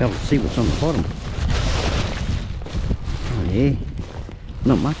 Be able to see what's on the bottom. Oh yeah,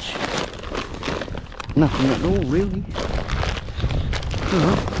 not much. Nothing at all, really.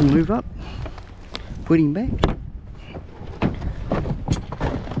 Alright, we'll move up. Put him back.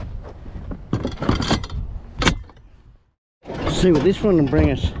 See what this one will bring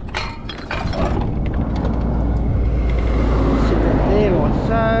us. Sit that there like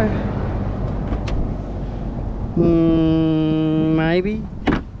so. Maybe. I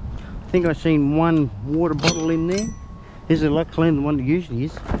think I've seen one water bottle in there. Is it like clean the one it usually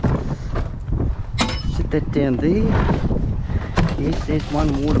is? Sit that down there. Yes, there's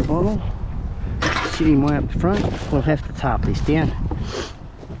one water bottle. Sitting way up the front. We'll have to tarp this down.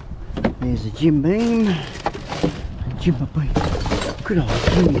 There's a Jim Beam. Jimmy Beam. Good old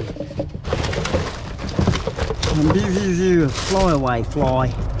Jimmy. Fly away,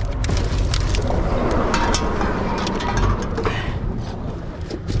 fly.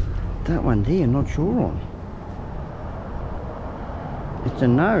 That one there, I'm not sure on. It's a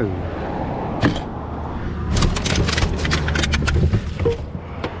no.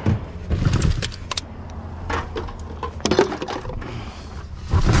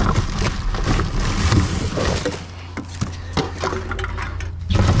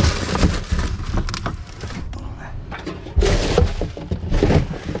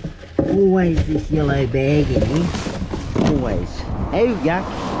 Always this yellow bag in here. Always. Oh yuck,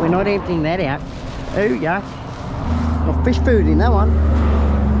 we're not emptying that out. Oh yuck. Got fish food in that one.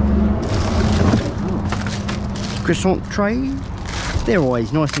 Croissant tray. They're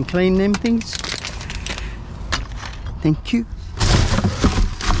always nice and clean, them things. Thank you.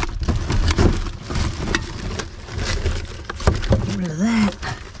 Get rid of that.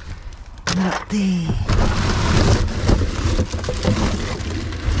 Put it up there.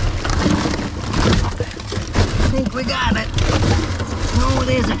 I think we got it. Oh,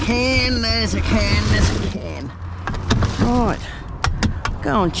 there's a can, there's a can, there's a can. Right,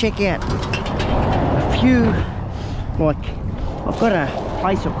 go and check out a few, like, I've got a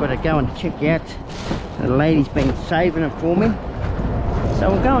place I've got to go and check out. The lady's been saving it for me.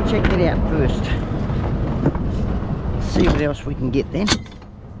 So we'll go and check it out first. See what else we can get then.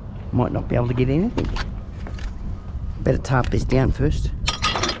 Might not be able to get anything. Better tarp this down first.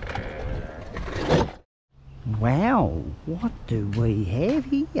 Wow, what do we have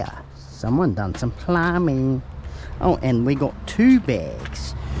here? Someone done some plumbing. Oh, and we got 2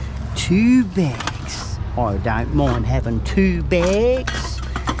 bags. 2 bags. I don't mind having 2 bags.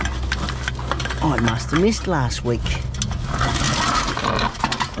 I must have missed last week.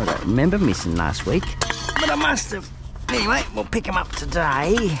 I don't remember missing last week, but I must have. Anyway, we'll pick them up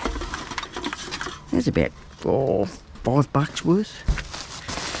today. There's about $5 worth.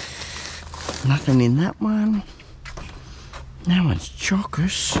 Nothing in that one. That one's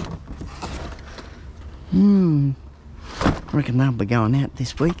chocolates. I reckon they'll be going out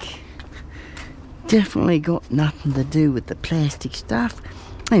this week. Definitely got nothing to do with the plastic stuff.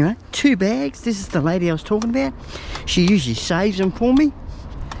 Anyway, 2 bags. This is the lady I was talking about. She usually saves them for me.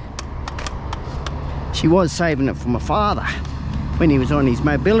 She was saving it for my father when he was on his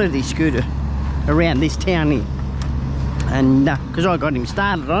mobility scooter around this town here. And because I got him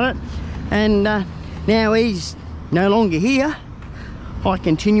started on it. And now he's no longer here. I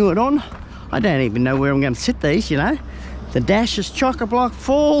continue it on. I don't even know where I'm going to sit these, you know. The dash is chock-a-block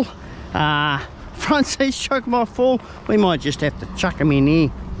full. Front seat's chock-a-block full. We might just have to chuck them in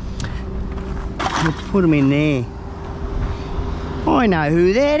here. We'll put them in there. I know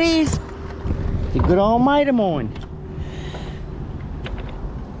who that is. It's a good old mate of mine.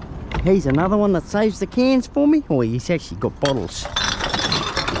 He's another one that saves the cans for me. Oh, he's actually got bottles.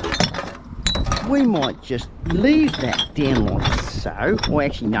 We might just leave that down like so. Or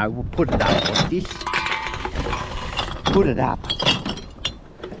actually no, we'll put it up like this. Put it up.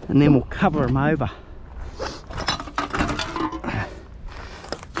 And then we'll cover them over.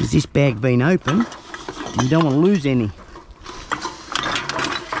 Because this bag being open, you don't want to lose any.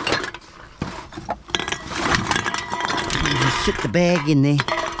 Just sit the bag in there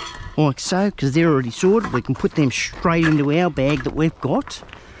like so, because they're already sorted. We can put them straight into our bag that we've got.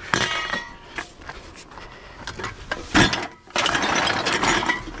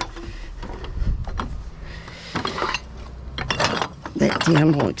 That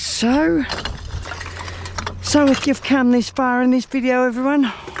down like so. So if you've come this far in this video,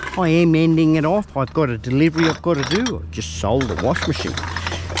 everyone, I am ending it off. I've got a delivery I've got to do. I just sold a wash machine.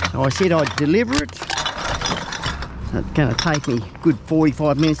 So I said I'd deliver it. It's going to take me a good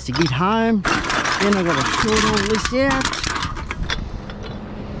 45 minutes to get home. Then I've got to sort all this out.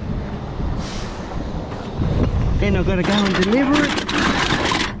 Then I've got to go and deliver it.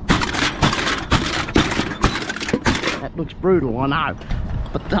 That looks brutal, I know.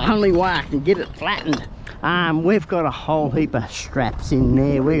 But the only way I can get it flattened. We've got a whole heap of straps in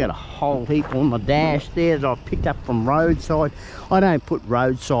there. We've got a whole heap on the dash there that I've picked up from roadside. I don't put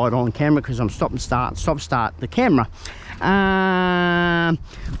roadside on camera because I'm stop start the camera.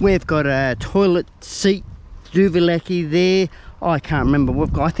 We've got a toilet seat duvallaki there. I can't remember.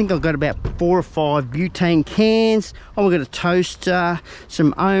 I think I've got about 4 or 5 butane cans. Oh, we've got a toaster,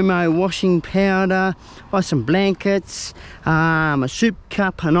 some Omo washing powder, some blankets, a soup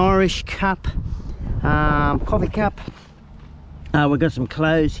cup, an Irish cup, coffee cup. We've got some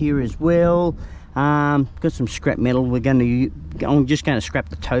clothes here as well. Got some scrap metal. I'm just going to scrap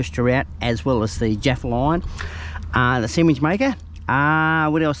the toaster out as well as the Jaffa iron, the sandwich maker.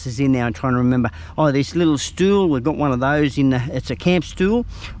 What else is in there? I'm trying to remember. Oh, this little stool, we've got one of those in the, it's a camp stool.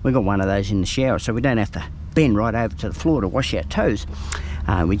 We've got one of those in the shower, so we don't have to bend right over to the floor to wash our toes.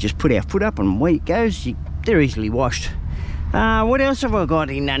 We just put our foot up and away it goes. They're easily washed. What else have I got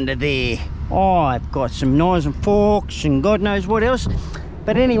in under there? Oh, I've got some knives and forks and God knows what else.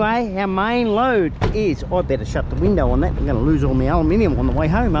 But anyway, our main load is, I better shut the window on that. I'm going to lose all my aluminium on the way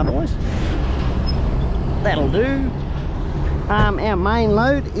home otherwise. That'll do. Our main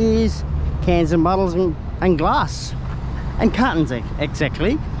load is cans and bottles and glass and cartons,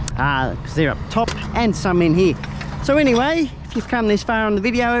 exactly. because they're up top, and some in here. So anyway, if you've come this far on the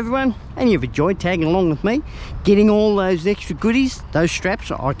video, everyone, and you've enjoyed tagging along with me, getting all those extra goodies, those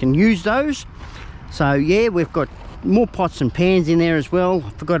straps, I can use those. So yeah, we've got more pots and pans in there as well. I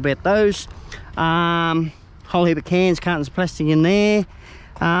forgot about those. Whole heap of cans, cartons of plastic in there.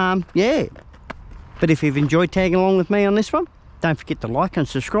 Yeah, but if you've enjoyed tagging along with me on this one, don't forget to like and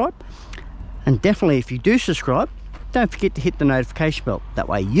subscribe. And definitely, if you do subscribe, don't forget to hit the notification bell. That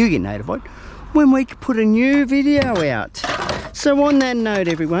way you get notified when we put a new video out. So on that note,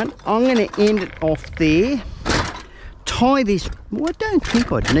 everyone, I'm going to end it off there. Tie this. Well, I don't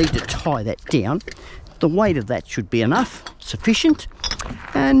think I'd need to tie that down. The weight of that should be enough, sufficient.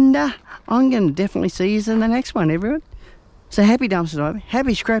 And I'm going to definitely see you in the next one, everyone. So happy dumpster diving,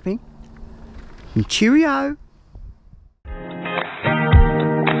 happy scrapping, and cheerio.